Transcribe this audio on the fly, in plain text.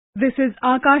This is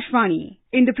Akashvani.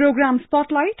 In the program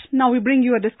Spotlight, now we bring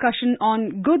you a discussion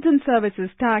on Goods and Services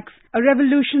Tax, a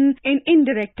revolution in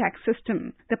indirect tax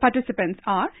system. The participants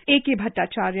are A.K.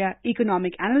 Bhattacharya,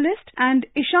 Economic Analyst, and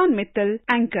Ishan Mittal,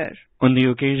 Anchor. On the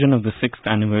occasion of the 6th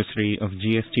anniversary of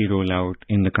GST rollout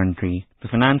in the country, the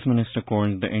Finance Minister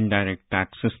called the indirect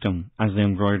tax system as the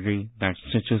embroidery that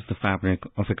stitches the fabric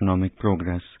of economic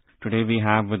progress. Today we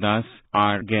have with us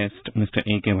our guest, Mr.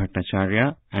 A.K.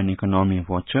 Bhattacharya, an economy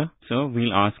watcher. So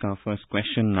we'll ask our first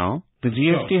question now. The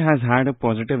GST has had a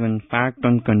positive impact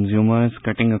on consumers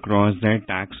cutting across their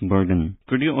tax burden.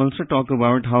 Could you also talk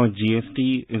about how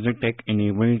GST is a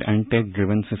tech-enabled and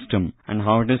tech-driven system, and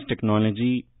how does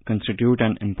technology constitute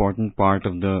an important part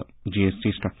of the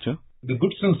GST structure? The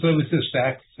Goods and Services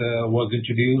Tax was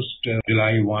introduced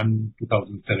July 1,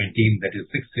 2017, that is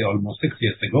almost 6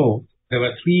 years ago. There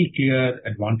were three clear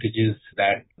advantages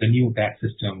that the new tax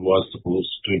system was supposed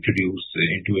to introduce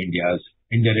into India's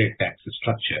indirect tax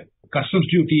structure. Customs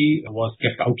duty was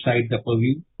kept outside the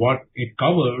purview. What it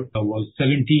covered was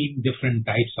 17 different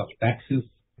types of taxes,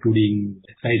 including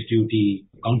excise duty,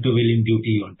 countervailing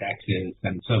duty on taxes,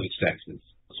 and service taxes.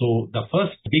 So the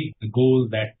first big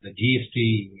goal that the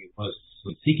GST was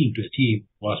seeking to achieve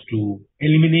was to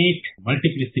eliminate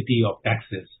multiplicity of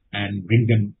taxes and bring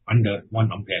them under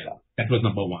one umbrella. That was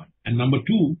number one. And number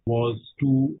two was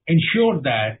to ensure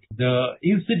that the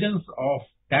incidence of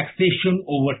taxation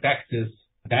over taxes,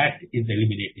 that is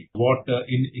eliminated. What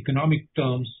in economic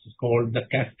terms is called the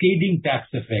cascading tax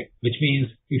effect, which means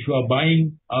if you are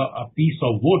buying a piece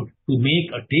of wood to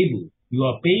make a table, you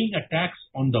are paying a tax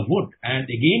on the wood, and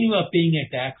again you are paying a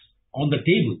tax on the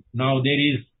table. Now there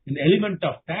is an element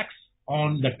of tax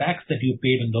on the tax that you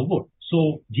paid on the wood.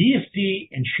 So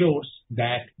GST ensures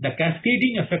that the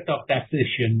cascading effect of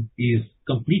taxation is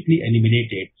completely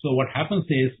eliminated. So what happens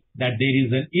is that there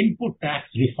is an input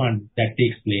tax refund that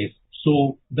takes place.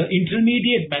 So the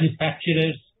intermediate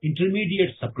manufacturers,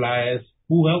 intermediate suppliers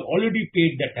who have already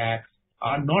paid the tax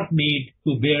are not made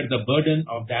to bear the burden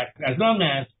of that as long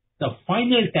as the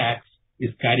final tax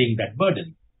is carrying that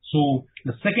burden. So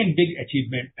the second big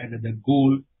achievement and the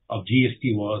goal of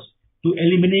GST was to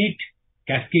eliminate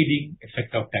cascading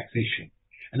effect of taxation.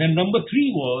 And then number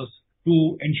three was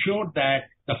to ensure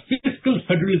that the fiscal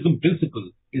federalism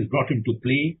principle is brought into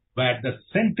play, where the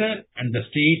center and the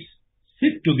states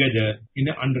sit together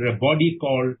under a body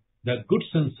called the Goods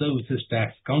and Services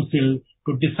Tax Council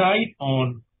to decide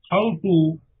on how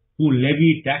to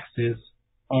levy taxes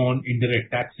on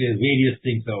indirect taxes, various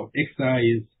things of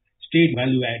excise, state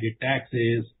value-added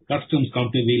taxes, customs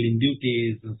countervailing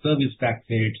duties, and service tax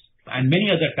rates, and many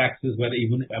other taxes were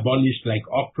even abolished, like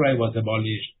octroi was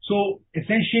abolished. So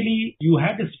essentially, you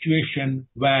had a situation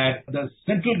where the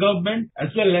central government as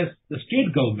well as the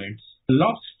state governments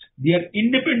lost their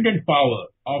independent power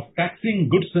of taxing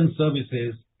goods and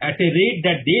services at a rate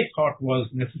that they thought was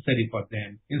necessary for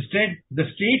them. Instead, the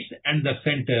states and the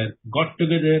center got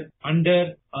together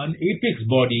under an apex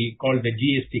body called the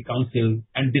GST Council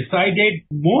and decided,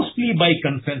 mostly by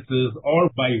consensus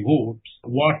or by votes,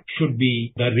 what should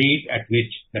be the rate at which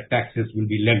the taxes will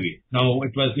be levied. Now,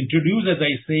 it was introduced, as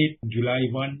I said, July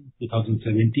 1,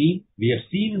 2017. We have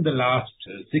seen in the last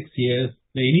 6 years,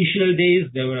 the initial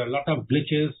days, there were a lot of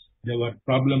glitches. There were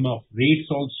problem of rates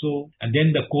also. And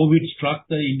then the COVID struck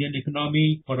the Indian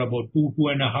economy for about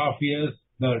 2.5 years.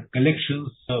 The collections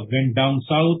went down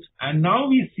south. And now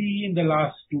we see in the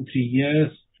last 2-3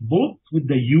 years, both with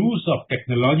the use of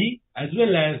technology as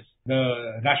well as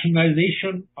the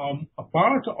rationalization of a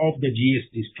part of the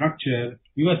GST structure,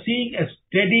 you are seeing a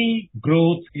steady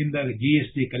growth in the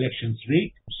GST collections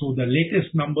rate. So the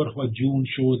latest number for June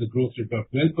shows a growth rate of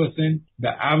 12%. The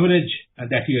average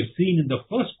that you have seen in the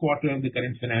first quarter of the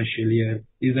current financial year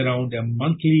is around a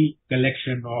monthly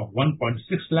collection of 1.6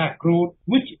 lakh crore,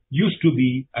 which used to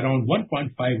be around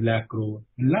 1.5 lakh crore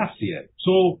last year.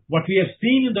 So what we have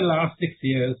seen in the last 6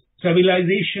 years,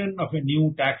 stabilization of a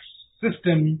new tax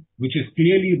system, which is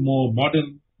clearly more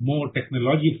modern, more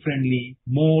technology-friendly,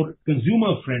 more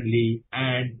consumer-friendly,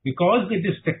 and because it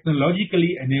is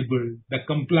technologically enabled, the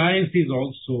compliance is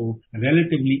also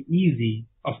relatively easy.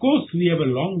 Of course, we have a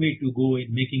long way to go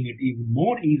in making it even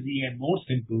more easy and more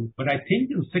simple, but I think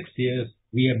in 6 years,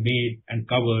 we have made and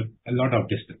covered a lot of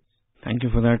distance. Thank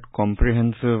you for that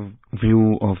comprehensive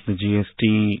view of the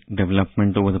GST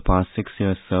development over the past 6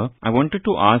 years, sir. I wanted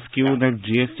to ask you that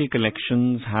GST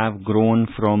collections have grown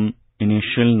from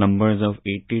initial numbers of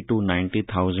 80 to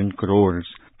 90,000 crores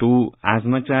to as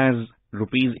much as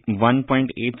rupees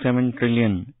 1.87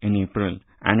 trillion in April,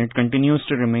 and it continues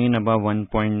to remain above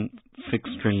 1.6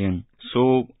 trillion.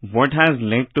 So what has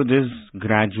led to this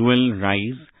gradual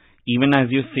rise? even as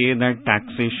you say that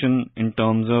taxation in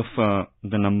terms of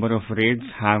the number of rates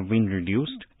have been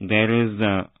reduced, there is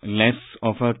less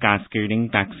of a cascading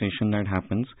taxation that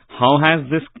happens. How has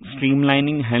this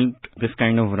streamlining helped this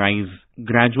kind of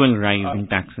gradual rise in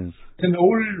taxes? It's an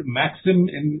old maxim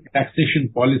in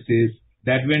taxation policies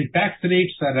that when tax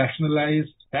rates are rationalized,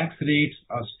 tax rates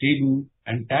are stable,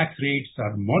 and tax rates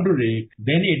are moderate,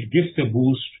 then it gives a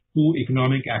boost to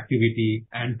economic activity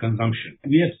and consumption.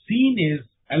 We have seen is,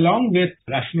 along with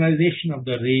rationalization of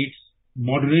the rates,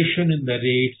 moderation in the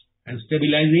rates, and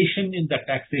stabilization in the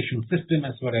taxation system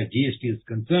as far as GST is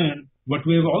concerned, what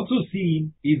we have also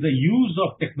seen is the use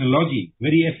of technology,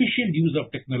 very efficient use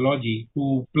of technology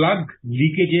to plug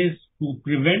leakages, to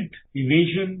prevent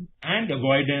evasion and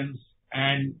avoidance,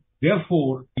 and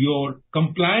therefore your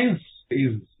compliance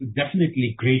is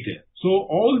definitely greater. So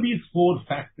all these four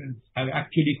factors have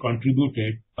actually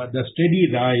contributed to the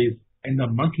steady rise in the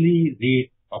monthly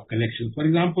rate of collections. For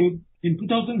example, in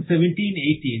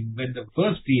 2017-18, when the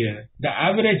first year, the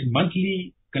average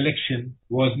monthly collection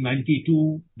was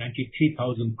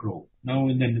 93,000 crore. Now,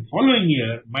 in the following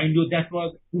year, mind you, that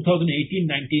was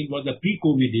 2018-19 was a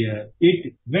pre-COVID year.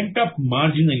 It went up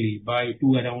marginally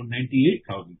to around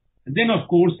 98,000. And then, of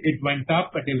course, it went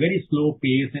up at a very slow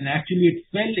pace, and actually it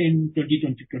fell in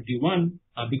 2020-21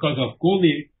 because of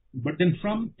COVID. But then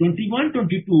from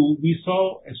 21-22, we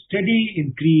saw a steady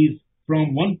increase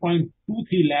from 1.23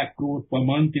 lakh crore per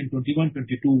month in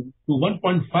 21-22 to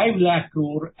 1.5 lakh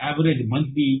crore average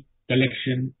monthly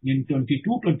collection in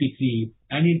 22-23.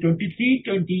 And in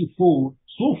 23-24,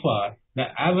 so far, the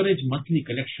average monthly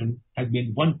collection has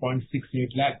been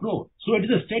 1.68 lakh crore. So it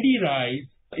is a steady rise.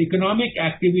 Economic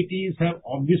activities have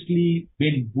obviously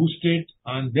been boosted,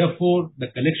 and therefore the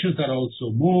collections are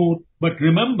also more. But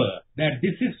remember that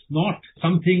this is not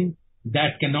something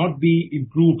that cannot be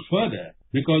improved further,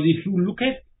 because if you look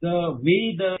at the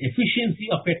way the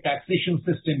efficiency of a taxation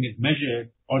system is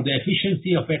measured, or the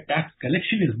efficiency of a tax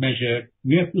collection is measured,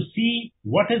 we have to see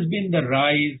what has been the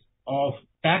rise of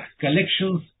tax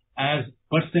collections as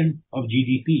percent of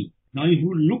GDP. Now, if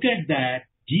you look at that,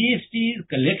 GST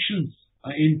collections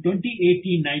in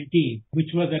 2018-19, which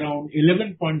was around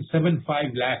 11.75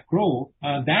 lakh crore,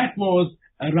 that was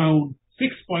around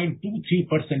 6.23%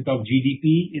 of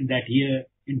GDP in that year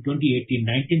in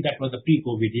 2018-19. That was the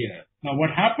pre-COVID year. Now,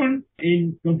 what happened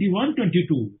in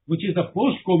 21-22, which is the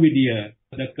post-COVID year,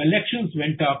 the collections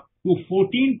went up to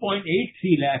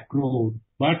 14.83 lakh crore,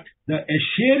 but the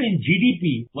share in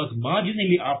GDP was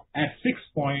marginally up at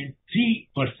 6.3%.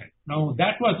 Now,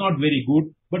 that was not very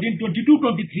good. But in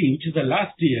 22-23, which is the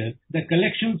last year, the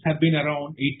collections have been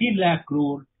around 18 lakh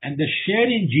crore, and the share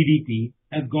in GDP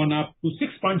has gone up to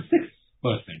 6.6%.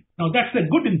 Now, that's a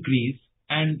good increase,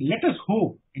 and let us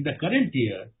hope in the current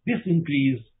year, this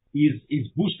increase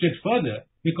is boosted further,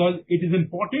 because it is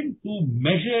important to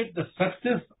measure the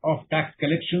success of tax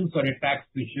collections or a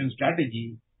taxation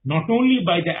strategy, not only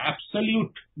by the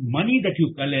absolute money that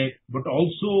you collect, but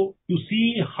also to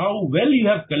see how well you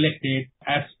have collected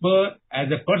as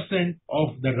a percent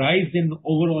of the rise in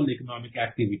overall economic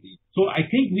activity. So I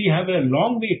think we have a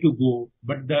long way to go,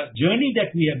 but the journey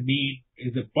that we have made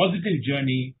is a positive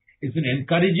journey, is an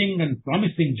encouraging and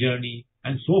promising journey,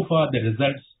 and so far the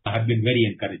results have been very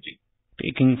encouraging.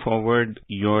 Taking forward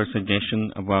your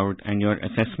suggestion about and your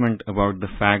assessment about the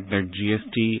fact that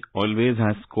GST always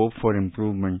has scope for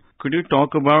improvement, could you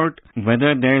talk about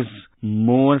whether there's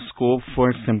more scope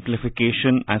for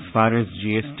simplification as far as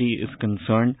GST is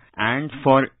concerned, and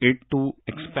for it to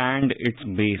expand its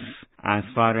base as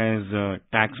far as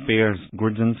taxpayers,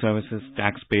 goods and services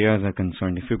taxpayers are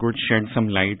concerned? If you could shed some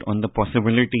light on the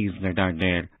possibilities that are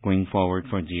there going forward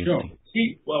for GST. Sure.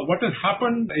 See, what has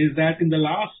happened is that in the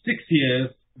last 6 years,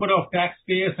 number of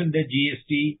taxpayers under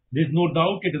GST, there's no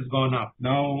doubt it has gone up.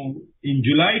 Now, in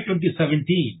July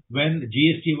 2017, when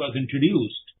GST was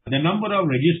introduced, the number of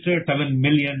registered 7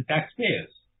 million taxpayers.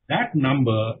 That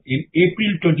number in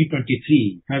April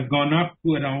 2023 has gone up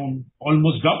to around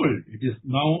almost doubled. It is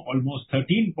now almost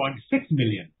 13.6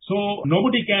 million. So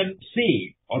nobody can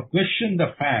say or question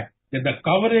the fact that the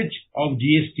coverage of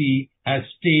GST has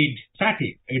stayed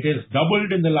static. It has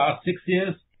doubled in the last 6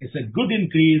 years. It's a good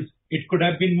increase. It could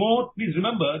have been more. Please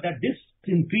remember that this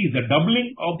increase, the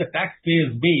doubling of the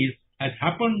taxpayers' base, has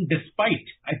happened despite,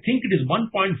 I think it is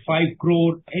 1.5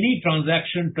 crore, any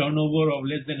transaction turnover of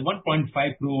less than 1.5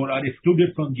 crore are excluded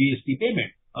from GST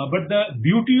payment. But the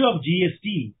beauty of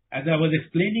GST, as I was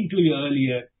explaining to you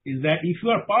earlier, is that if you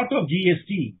are part of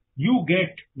GST, you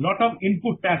get lot of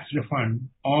input tax refund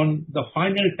on the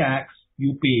final tax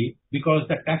you pay, because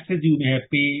the taxes you may have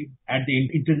paid at the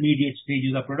intermediate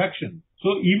stages of production.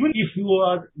 So even if you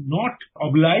are not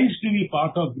obliged to be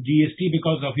part of GST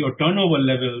because of your turnover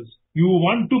levels, you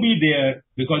want to be there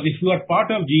because if you are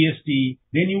part of GST,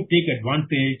 then you take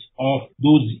advantage of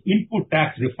those input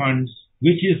tax refunds,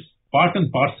 which is part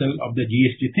and parcel of the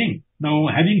GST thing. Now,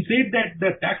 having said that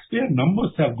the taxpayer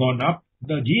numbers have gone up,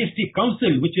 the GST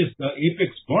Council, which is the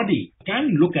apex body,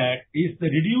 can look at is to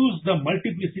reduce the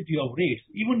multiplicity of rates.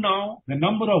 Even now, the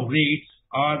number of rates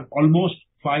are almost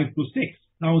 5 to 6.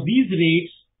 Now, these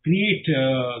rates create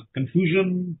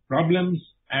confusion, problems,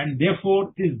 and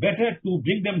therefore it is better to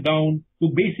bring them down to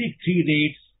basic 3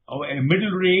 rates, a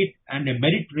middle rate and a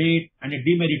merit rate and a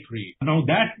demerit rate. Now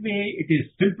that way it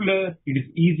is simpler, it is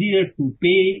easier to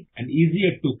pay and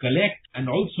easier to collect, and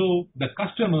also the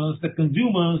customers, the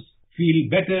consumers feel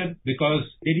better because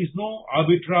there is no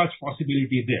arbitrage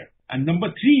possibility there. And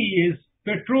number 3 is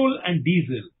petrol and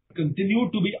diesel continue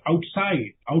to be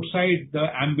outside the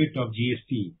ambit of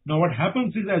GST. Now what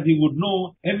happens is, as you would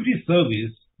know, every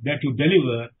service that you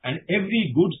deliver and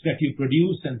every goods that you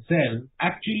produce and sell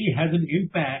actually has an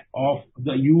impact of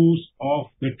the use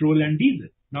of petrol and diesel.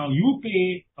 Now you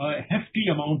pay a hefty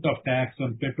amount of tax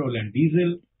on petrol and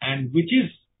diesel, and which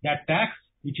is that tax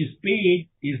which is paid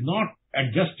is not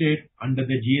adjusted under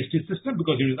the GST system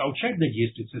because it is outside the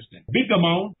GST system. Big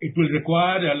amount, it will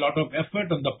require a lot of effort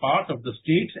on the part of the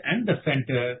states and the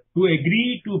center to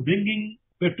agree to bringing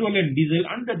petrol and diesel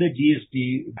under the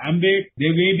GST ambit.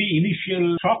 There may be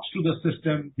initial shocks to the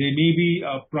system. There may be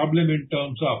a problem in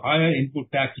terms of higher input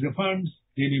tax refunds.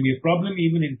 There may be a problem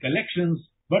even in collections.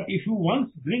 But if you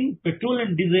once bring petrol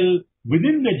and diesel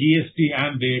within the GST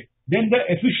ambit, then the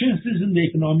efficiencies in the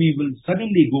economy will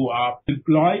suddenly go up. The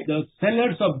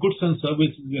sellers of goods and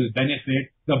services will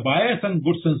benefit. The buyers on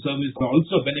goods and services will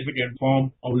also benefit in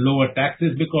form of lower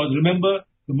taxes, because remember,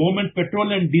 the moment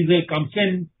petrol and diesel comes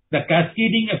in, the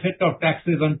cascading effect of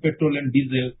taxes on petrol and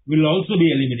diesel will also be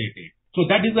eliminated. So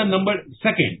that is the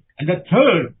second. And the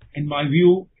third, in my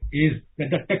view, is that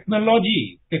the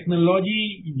technology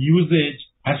usage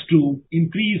has to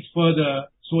increase further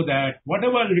so that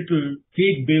whatever little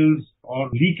fake bills or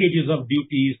leakages of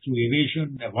duties through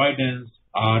evasion, avoidance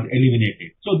are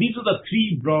eliminated. So these are the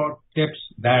 3 broad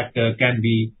steps that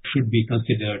should be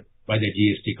considered by the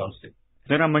GST Council.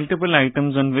 There are multiple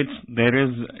items on which there is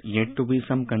yet to be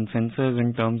some consensus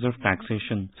in terms of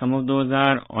taxation. Some of those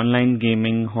are online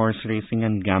gaming, horse racing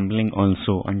and gambling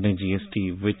also under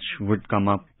GST, which would come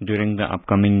up during the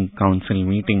upcoming council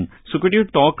meeting. So could you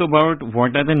talk about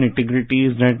what are the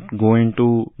nitty-gritties that go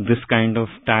into this kind of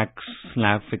tax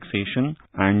slab fixation,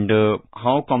 and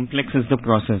how complex is the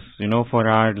process? For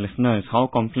our listeners, how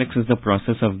complex is the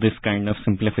process of this kind of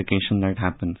simplification that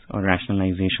happens or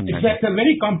rationalization? It's a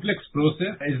very complex process.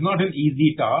 It's not an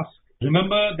easy task.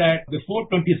 Remember that before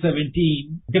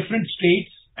 2017, different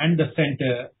states and the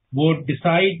center would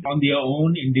decide on their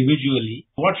own individually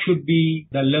what should be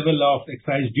the level of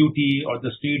excise duty or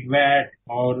the state VAT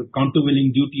or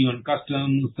countervailing duty on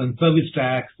customs and service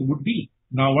tax would be.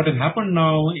 Now what has happened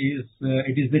now is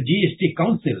it is the GST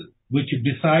Council which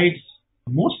decides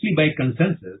mostly by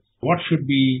consensus what should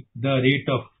be the rate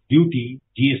of duty,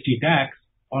 GST tax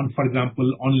on, for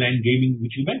example, online gaming,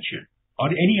 which you mentioned, or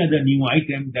any other new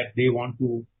item that they want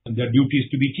the duties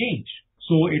to be changed.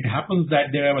 So it happens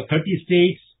that there are 30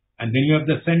 states, and then you have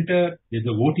the center, there's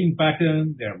a voting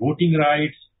pattern, there are voting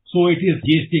rights. So it is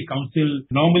GST Council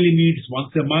normally meets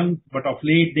once a month, but of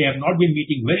late they have not been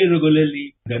meeting very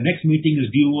regularly. The next meeting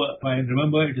is due, and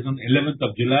remember, it is on 11th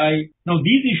of July. Now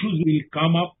these issues will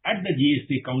come up at the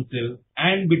GST Council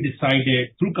and be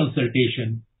decided through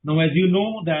consultation. Now, as you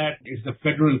know that it's a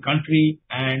federal country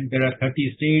and there are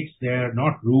 30 states, they are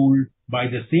not ruled by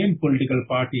the same political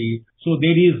party. So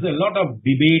there is a lot of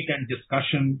debate and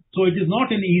discussion. So it is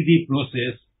not an easy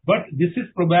process, but this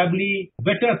is probably a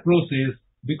better process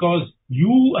because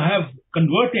you have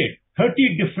converted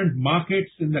 30 different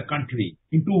markets in the country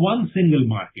into one single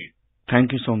market.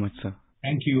 Thank you so much, sir.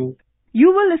 Thank you.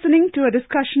 You were listening to a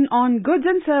discussion on Goods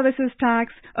and Services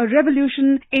Tax, a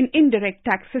revolution in indirect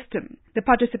tax system. The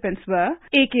participants were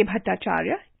A.K.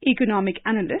 Bhattacharya, Economic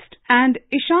Analyst, and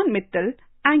Ishan Mittal,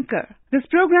 Anchor. This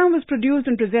program was produced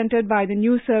and presented by the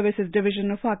News Services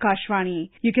Division of Akashvani.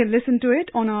 You can listen to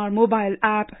it on our mobile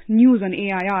app, News on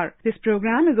AIR. This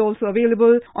program is also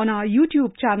available on our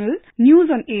YouTube channel,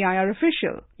 News on AIR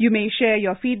Official. You may share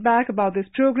your feedback about this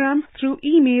program through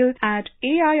email at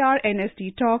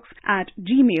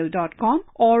airnsttalks@gmail.com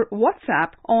or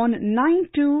WhatsApp on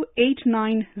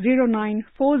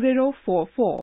 9289094044.